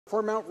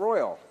for Mount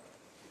Royal.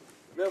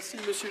 Merci,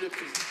 Monsieur le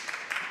Président.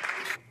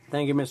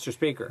 Thank you, Mr.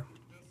 Speaker.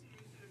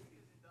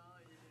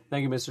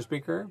 Thank you, Mr.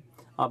 Speaker.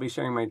 I'll be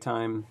sharing my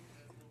time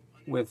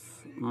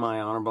with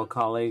my honourable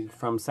colleague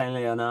from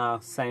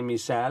Saint-Léonard,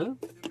 Saint-Michel.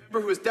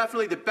 Who is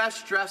definitely the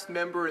best dressed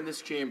member in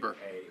this chamber.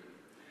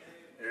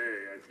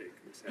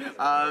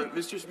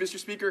 Mr.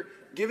 Speaker,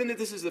 given that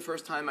this is the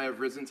first time I have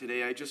risen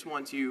today, I just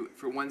want to,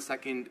 for 1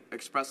 second,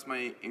 express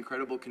my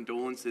incredible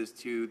condolences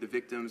to the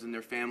victims and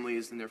their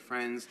families and their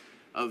friends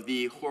of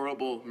the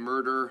horrible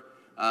murder,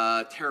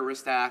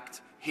 terrorist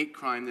act, hate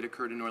crime that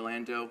occurred in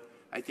Orlando.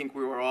 I think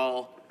we were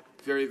all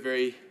very,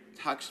 very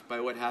touched by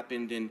what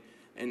happened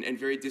and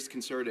very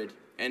disconcerted.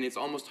 And it's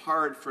almost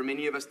hard for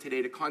many of us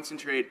today to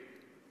concentrate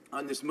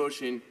on this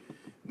motion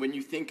when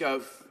you think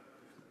of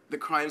the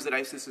crimes that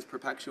ISIS is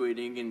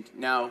perpetuating, and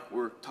now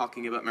we're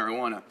talking about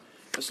marijuana.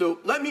 So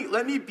let me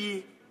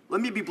be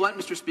blunt,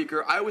 Mr.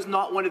 Speaker. I was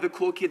not one of the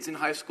cool kids in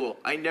high school.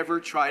 I never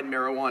tried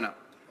marijuana.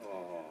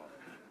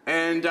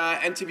 And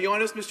to be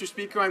honest, Mr.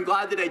 Speaker, I'm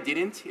glad that I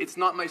didn't. It's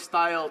not my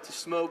style to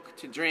smoke,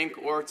 to drink,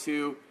 or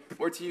to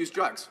use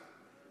drugs.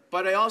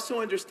 But I also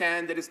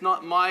understand that it's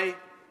not my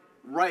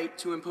right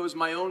to impose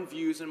my own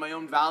views and my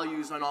own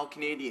values on all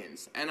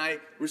Canadians. And I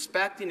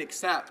respect and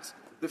accept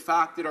the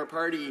fact that our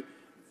party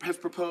has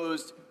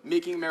proposed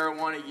making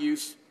marijuana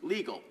use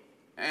legal.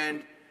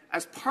 And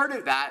as part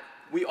of that,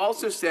 we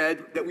also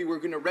said that we were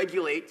going to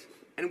regulate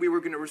and we were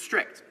going to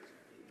restrict.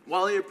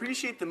 While I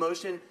appreciate the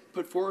motion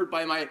put forward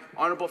by my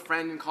honourable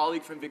friend and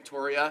colleague from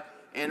Victoria,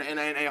 and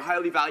I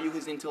highly value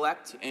his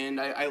intellect,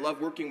 and I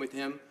love working with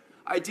him,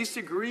 I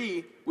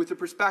disagree with the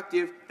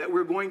perspective that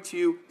we're going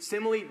to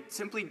simply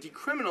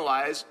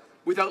decriminalize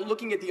without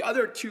looking at the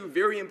other two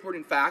very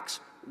important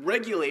facts,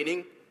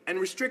 regulating and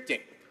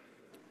restricting.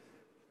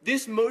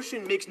 This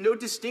motion makes no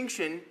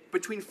distinction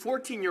between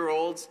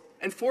 14-year-olds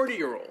and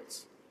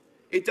 40-year-olds.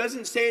 It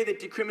doesn't say that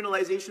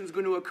decriminalization is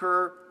going to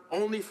occur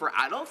only for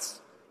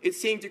adults.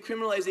 It's saying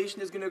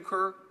decriminalization is going to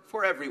occur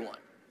for everyone.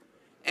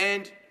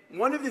 And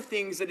one of the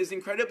things that is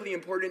incredibly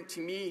important to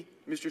me,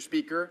 Mr.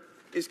 Speaker,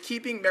 is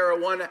keeping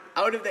marijuana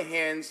out of the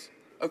hands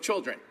of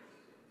children.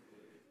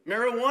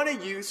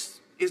 Marijuana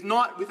use is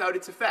not without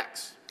its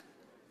effects.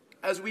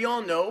 As we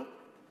all know,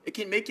 it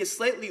can make you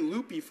slightly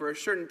loopy for a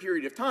certain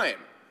period of time.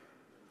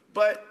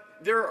 But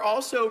there are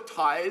also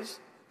ties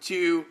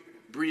to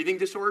breathing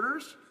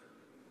disorders,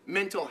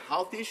 mental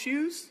health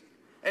issues,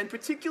 and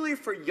particularly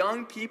for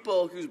young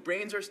people whose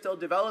brains are still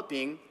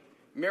developing,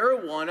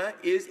 marijuana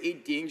is a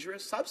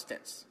dangerous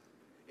substance.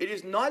 It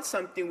is not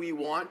something we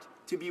want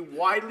to be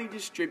widely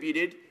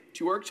distributed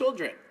to our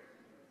children.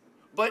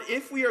 But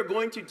if we are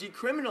going to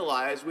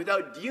decriminalize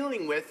without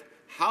dealing with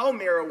how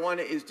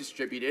marijuana is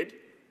distributed,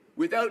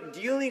 without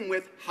dealing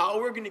with how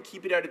we're going to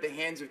keep it out of the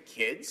hands of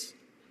kids,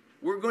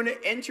 we're going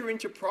to enter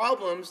into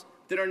problems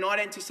that are not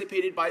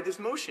anticipated by this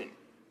motion.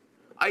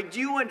 I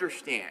do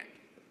understand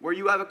where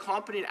you have a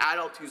competent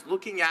adult who's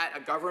looking at a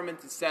government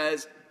that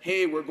says,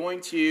 hey, we're going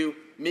to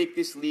make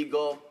this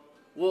legal.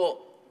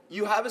 Well,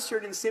 you have a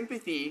certain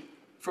sympathy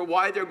for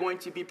why they're going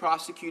to be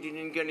prosecuted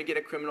and going to get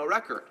a criminal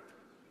record.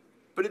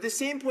 But at the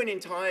same point in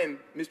time,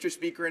 Mr.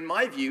 Speaker, in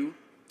my view,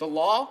 the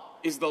law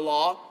is the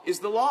law is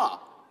the law.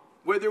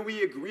 Whether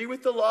we agree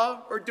with the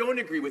law or don't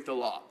agree with the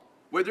law,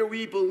 whether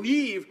we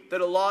believe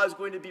that a law is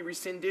going to be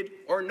rescinded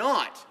or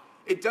not,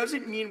 it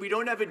doesn't mean we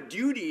don't have a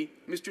duty,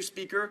 Mr.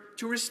 Speaker,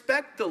 to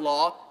respect the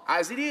law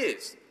as it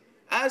is.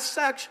 As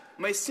such,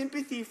 my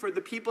sympathy for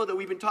the people that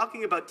we've been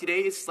talking about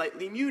today is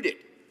slightly muted,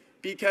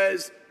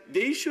 because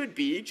they should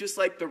be, just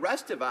like the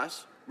rest of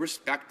us,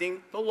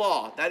 respecting the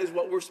law. That is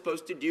what we're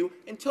supposed to do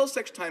until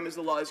such time as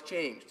the law is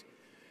changed.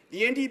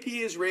 The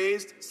NDP has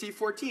raised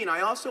C-14.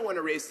 I also want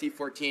to raise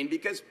C-14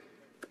 because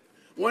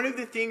one of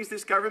the things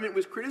this government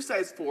was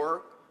criticized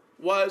for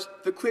was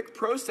the quick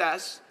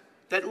process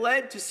that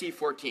led to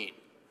C-14.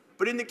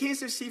 But in the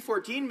case of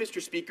C-14,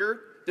 Mr.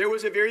 Speaker, there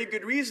was a very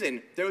good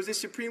reason. There was a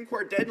Supreme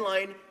Court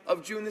deadline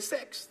of June the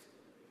 6th.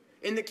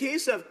 In the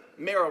case of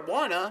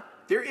marijuana,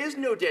 there is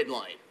no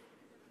deadline.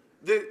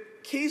 The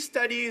case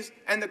studies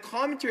and the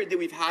commentary that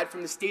we've had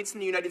from the states in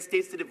the United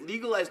States that have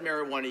legalized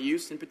marijuana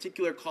use, in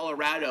particular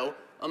Colorado,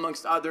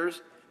 amongst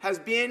others, has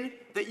been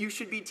that you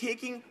should be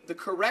taking the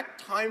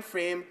correct time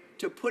frame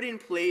to put in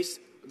place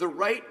the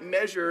right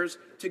measures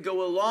to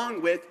go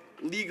along with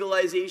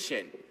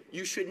legalization.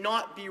 You should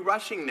not be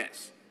rushing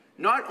this.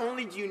 Not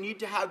only do you need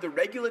to have the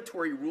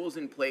regulatory rules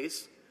in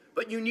place,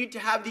 but you need to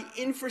have the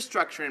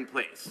infrastructure in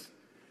place.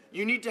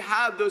 You need to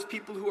have those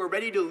people who are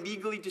ready to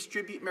legally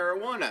distribute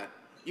marijuana.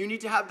 You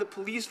need to have the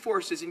police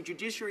forces and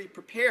judiciary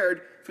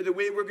prepared for the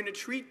way we're going to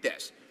treat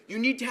this. You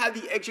need to have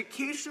the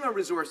educational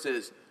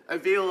resources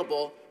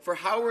available for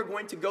how we're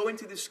going to go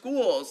into the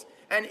schools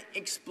and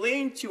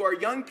explain to our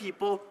young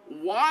people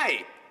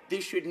why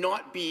they should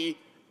not be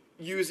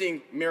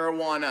using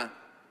marijuana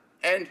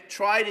and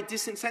try to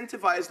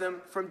disincentivize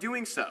them from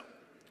doing so.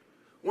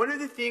 One of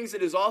the things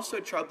that is also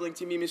troubling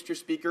to me, Mr.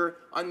 Speaker,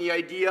 on the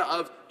idea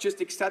of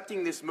just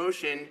accepting this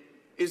motion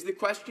is the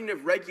question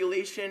of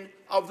regulation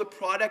of the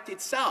product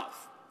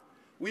itself.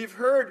 We've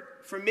heard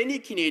from many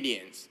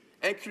Canadians,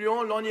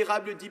 including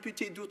l'honorable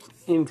député d'Outre,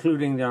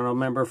 including the honorable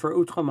member for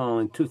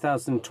Outremont in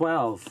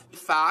 2012. the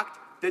fact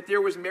that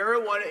there was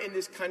marijuana in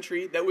this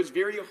country that was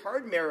very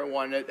hard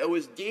marijuana, that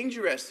was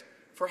dangerous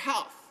for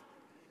health.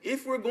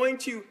 If we're going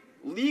to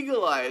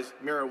legalize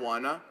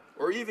marijuana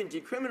or even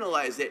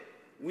decriminalize it,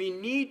 we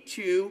need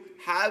to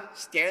have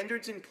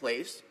standards in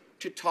place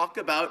to talk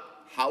about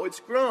how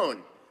it's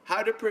grown,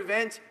 how to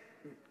prevent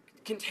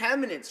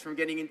contaminants from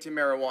getting into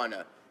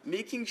marijuana,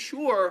 making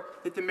sure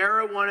that the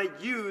marijuana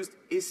used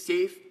is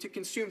safe to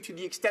consume to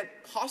the extent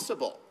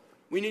possible.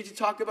 We need to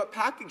talk about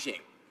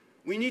packaging.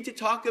 We need to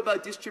talk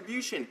about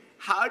distribution.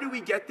 How do we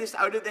get this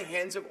out of the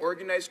hands of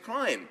organized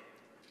crime?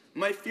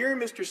 My fear,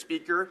 Mr.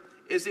 Speaker,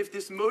 is if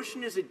this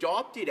motion is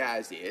adopted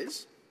as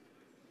is,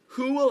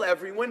 who will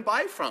everyone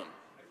buy from?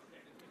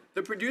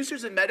 The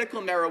producers of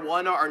medical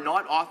marijuana are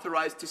not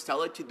authorized to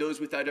sell it to those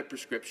without a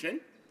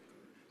prescription.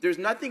 There's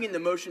nothing in the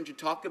motion to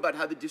talk about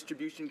how the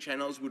distribution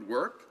channels would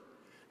work.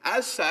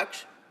 As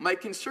such, my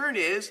concern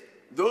is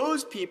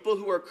those people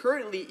who are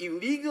currently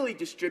illegally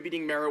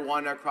distributing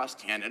marijuana across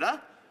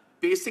Canada,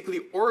 basically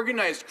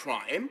organized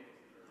crime,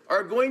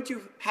 are going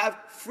to have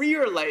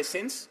freer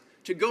license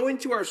to go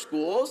into our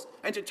schools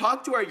and to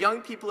talk to our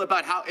young people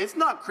about how it's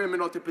not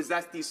criminal to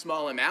possess these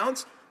small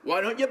amounts.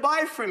 Why don't you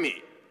buy from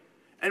me?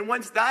 And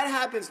once that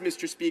happens,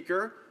 Mr.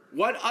 Speaker,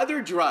 what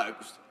other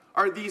drugs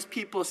are these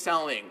people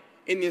selling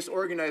in this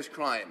organized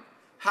crime?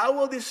 How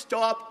will this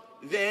stop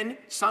then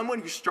someone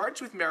who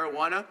starts with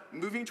marijuana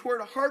moving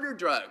toward harder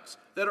drugs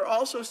that are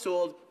also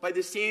sold by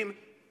the same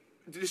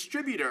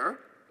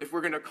distributor, if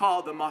we're going to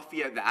call the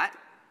mafia that,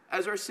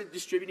 as are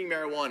distributing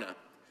marijuana?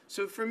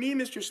 So for me,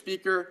 Mr.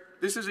 Speaker,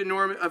 this is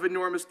of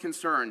enormous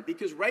concern,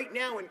 because right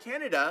now in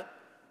Canada,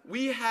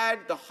 we had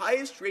the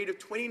highest rate of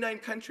 29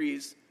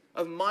 countries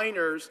of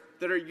minors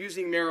that are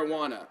using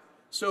marijuana.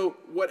 So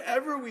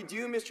whatever we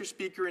do, Mr.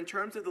 Speaker, in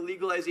terms of the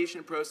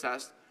legalization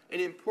process,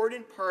 an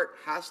important part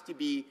has to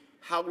be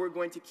how we're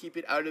going to keep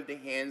it out of the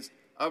hands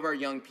of our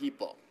young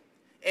people.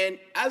 And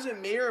as a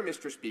mayor,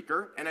 Mr.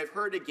 Speaker, and I've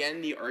heard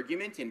again the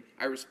argument, and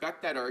I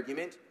respect that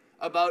argument,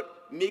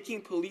 about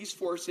making police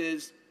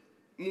forces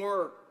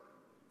more,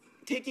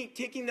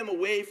 taking them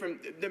away from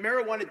the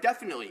marijuana,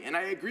 definitely, and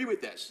I agree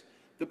with this.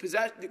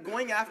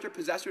 Going after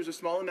possessors of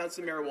small amounts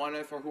of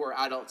marijuana who are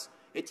adults,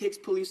 it takes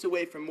police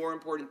away from more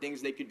important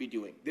things they could be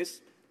doing.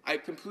 This I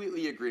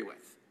completely agree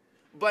with.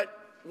 But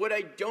what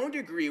I don't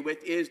agree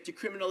with is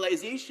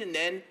decriminalization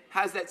then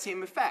has that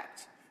same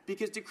effect.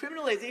 Because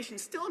decriminalization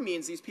still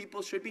means these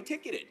people should be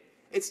ticketed.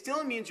 It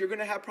still means you're going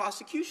to have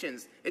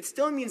prosecutions. It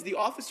still means the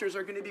officers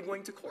are going to be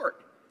going to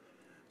court.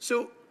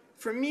 So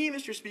for me,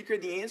 Mr. Speaker,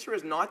 the answer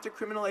is not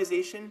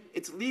decriminalization,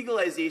 it's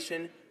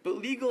legalization, but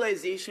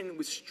legalization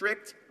with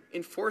strict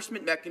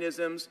enforcement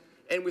mechanisms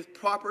and with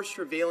proper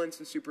surveillance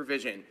and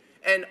supervision.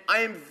 And I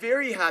am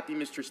very happy,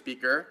 Mr.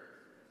 Speaker,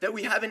 that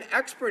we have an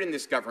expert in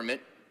this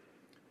government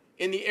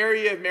in the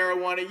area of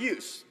marijuana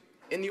use,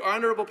 in the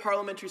Honourable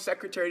Parliamentary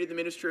Secretary to the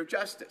Minister of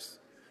Justice,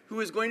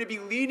 who is going to be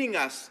leading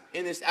us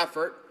in this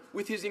effort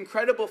with his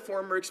incredible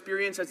former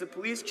experience as a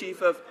police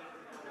chief of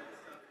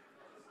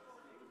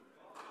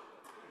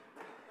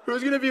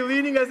who's going to be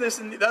leading us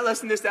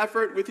in this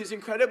effort with his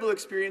incredible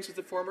experience as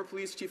the former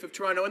police chief of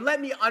Toronto. And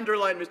let me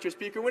underline, Mr.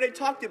 Speaker, when I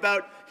talked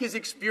about his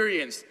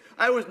experience,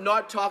 I was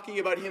not talking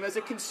about him as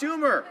a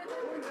consumer,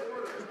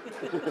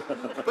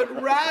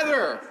 but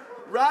rather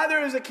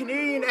as a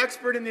Canadian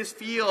expert in this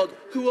field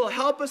who will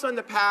help us on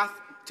the path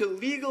to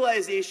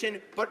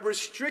legalization, but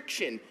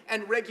restriction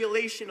and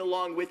regulation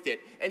along with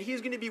it. And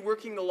he's going to be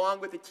working along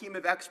with a team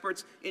of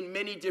experts in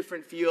many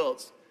different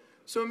fields.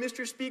 So,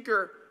 Mr.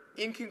 Speaker,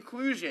 in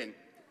conclusion,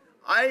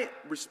 I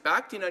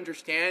respect and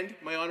understand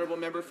my honourable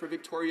member for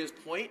Victoria's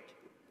point,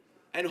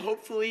 and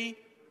hopefully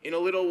in a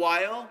little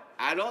while,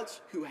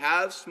 adults who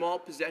have small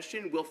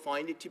possession will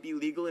find it to be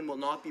legal and will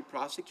not be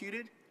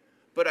prosecuted.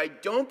 But I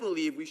don't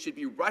believe we should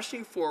be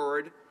rushing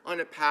forward on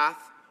a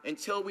path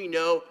until we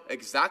know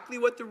exactly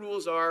what the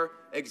rules are,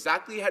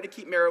 exactly how to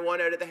keep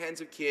marijuana out of the hands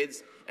of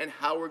kids, and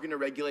how we're going to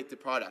regulate the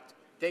product.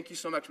 Thank you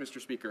so much,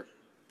 Mr. Speaker.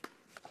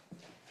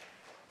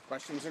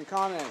 Questions and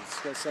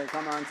comments?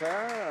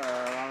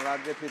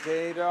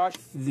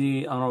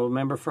 The honourable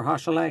member for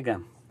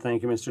Hochelaga.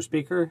 Thank you, Mr.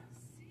 Speaker.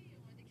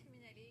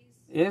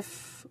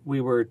 If we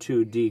were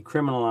to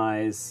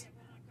decriminalize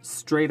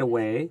straight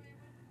away,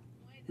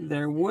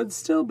 there would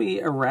still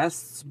be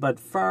arrests, but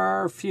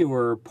far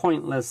fewer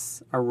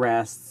pointless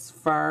arrests,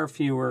 far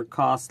fewer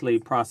costly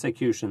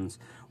prosecutions.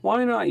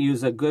 Why not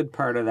use a good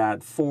part of that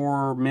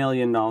 $4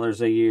 million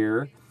a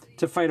year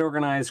to fight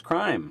organized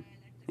crime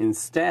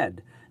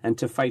instead, and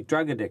to fight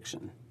drug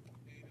addiction?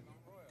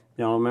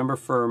 The honourable member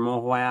for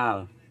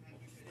Mont-Royal.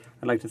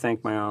 I'd like to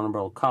thank my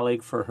honourable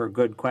colleague for her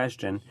good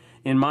question.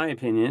 In my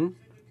opinion,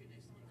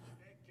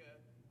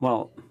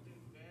 well,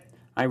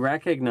 I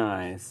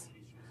recognize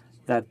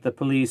that the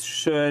police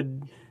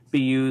should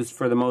be used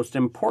for the most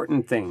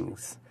important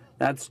things.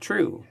 That's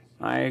true.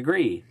 I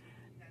agree.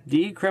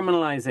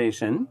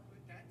 Decriminalization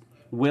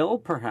will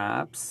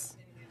perhaps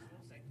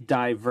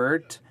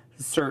divert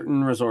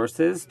certain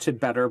resources to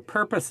better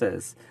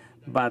purposes.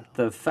 But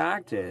the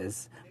fact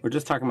is, we're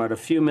just talking about a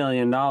few $1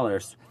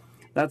 million.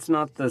 That's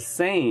not the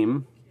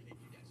same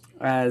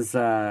as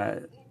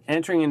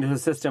entering into a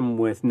system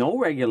with no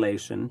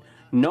regulation,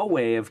 no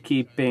way of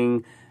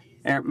keeping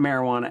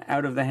marijuana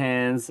out of the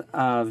hands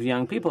of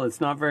young people.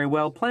 It's not very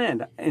well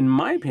planned. In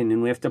my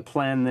opinion, we have to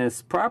plan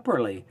this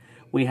properly.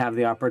 We have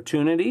the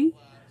opportunity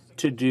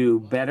to do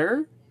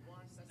better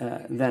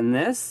than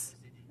this,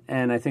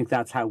 and I think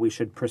that's how we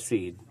should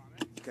proceed.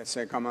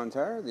 Question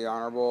commentaire, the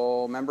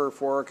honourable member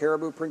for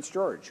Caribou Prince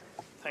George.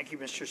 Thank you,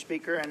 Mr.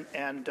 Speaker,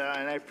 and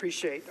I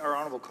appreciate our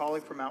honourable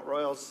colleague from Mount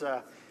Royal's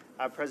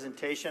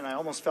presentation. I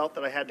almost felt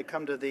that I had to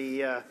come to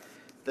the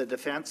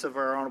defence of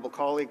our honourable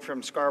colleague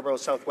from Scarborough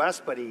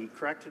Southwest, but he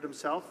corrected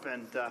himself,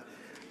 and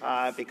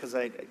because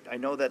I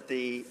know that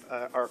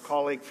our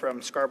colleague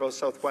from Scarborough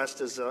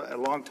Southwest is a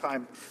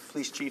long-time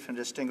police chief and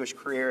distinguished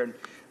career, and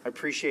I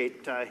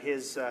appreciate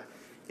his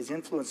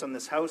influence on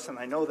this House, and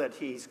I know that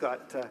he's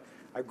got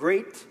a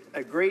great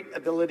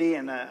ability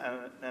and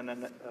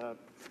an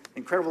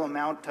incredible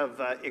amount of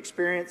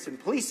experience in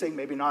policing,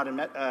 maybe not in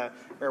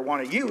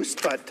marijuana use,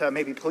 but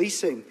maybe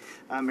policing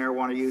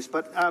marijuana use.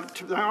 But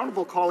to the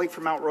honourable colleague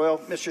from Mount Royal,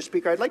 Mr.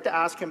 Speaker, I'd like to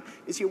ask him,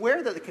 is he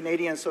aware that the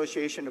Canadian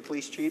Association of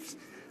Police Chiefs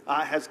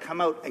has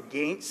come out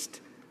against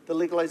the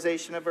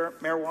legalization of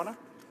marijuana?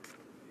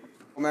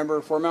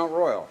 Member for Mount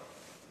Royal.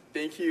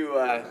 Thank you,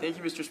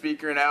 Mr.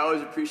 Speaker, and I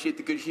always appreciate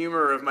the good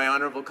humor of my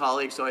honourable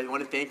colleague, so I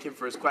want to thank him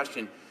for his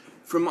question.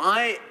 From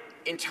my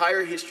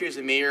entire history as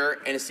a mayor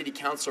and a city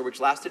councillor, which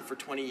lasted for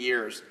 20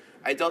 years,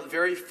 I dealt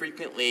very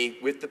frequently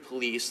with the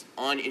police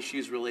on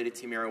issues related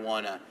to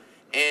marijuana.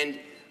 And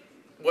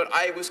what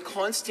I was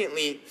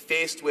constantly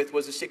faced with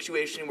was a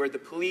situation where the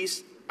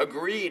police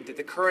agreed that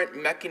the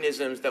current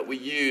mechanisms that we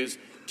use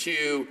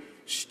to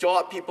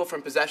stop people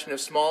from possession of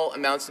small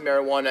amounts of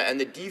marijuana and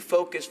the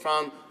defocus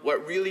from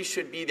what really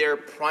should be their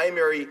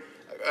primary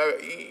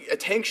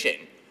attention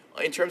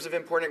in terms of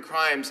important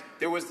crimes,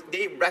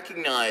 they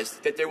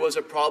recognized that there was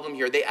a problem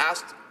here. They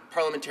asked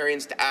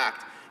parliamentarians to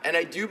act. And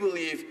I do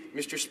believe,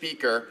 Mr.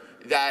 Speaker,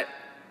 that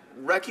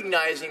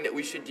recognizing that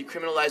we should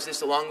decriminalize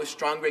this along with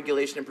strong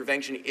regulation and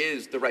prevention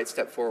is the right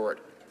step forward.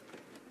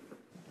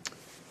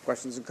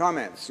 Questions and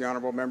comments. The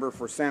honourable member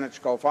for Saanich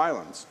Gulf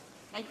Islands.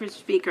 Thank you, Mr.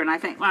 Speaker, and I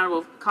thank my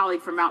honourable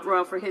colleague from Mount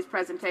Royal for his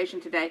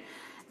presentation today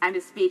and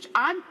his speech.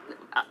 I'm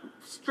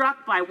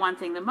struck by one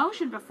thing. The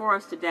motion before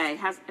us today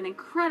has an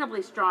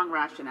incredibly strong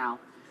rationale,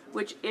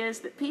 which is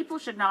that people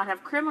should not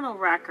have criminal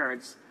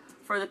records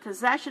for the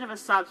possession of a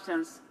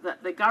substance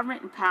that the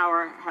government in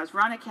power has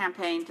run a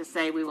campaign to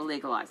say we will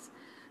legalize.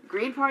 The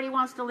Green Party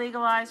wants to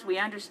legalize. We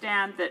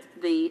understand that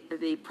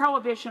the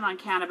prohibition on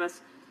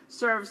cannabis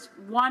serves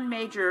one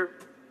major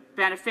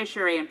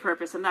beneficiary and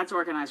purpose, and that's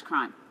organized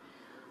crime.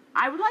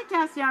 I would like to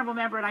ask the honourable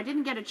member, and I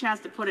didn't get a chance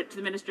to put it to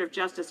the Minister of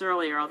Justice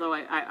earlier, although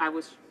I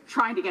was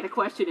trying to get a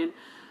question in,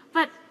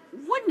 but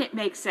wouldn't it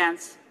make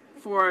sense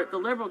for the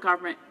Liberal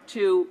government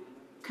to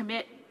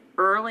commit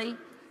early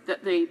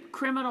that the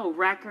criminal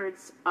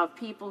records of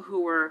people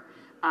who were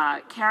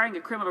carrying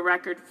a criminal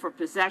record for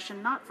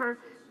possession, not for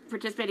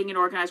participating in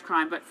organized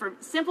crime, but for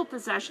simple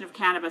possession of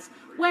cannabis,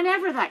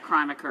 whenever that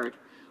crime occurred,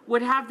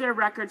 would have their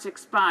records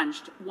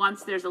expunged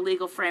once there's a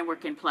legal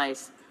framework in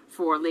place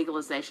for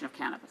legalization of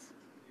cannabis?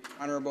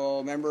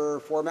 Honourable member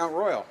for Mount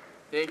Royal.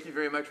 Thank you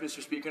very much,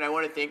 Mr. Speaker, and I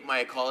want to thank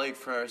my colleague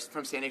from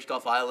Saint-Léonard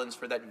Gulf Islands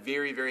for that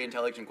very, very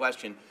intelligent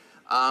question.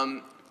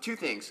 Two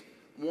things.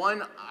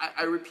 One,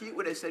 I repeat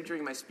what I said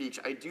during my speech.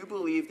 I do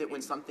believe that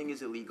when something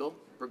is illegal,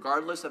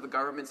 regardless of a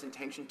government's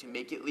intention to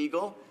make it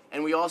legal,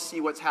 and we all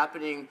see what's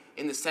happening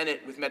in the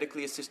Senate with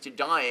medically assisted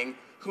dying,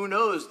 who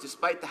knows,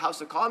 despite the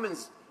House of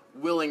Commons'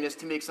 willingness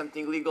to make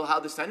something legal, how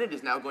the Senate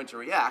is now going to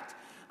react.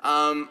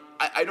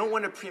 I don't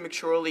want to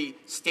prematurely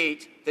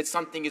state that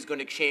something is going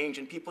to change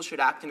and people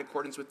should act in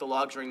accordance with the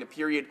law during the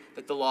period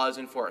that the law is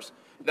in force.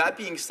 That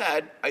being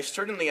said, I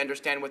certainly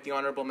understand what the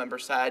honourable member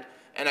said,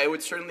 and I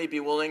would certainly be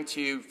willing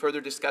to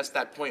further discuss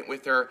that point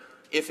with her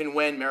if and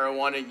when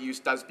marijuana use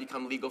does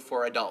become legal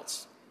for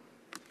adults.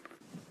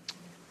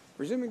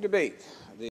 Resuming debate.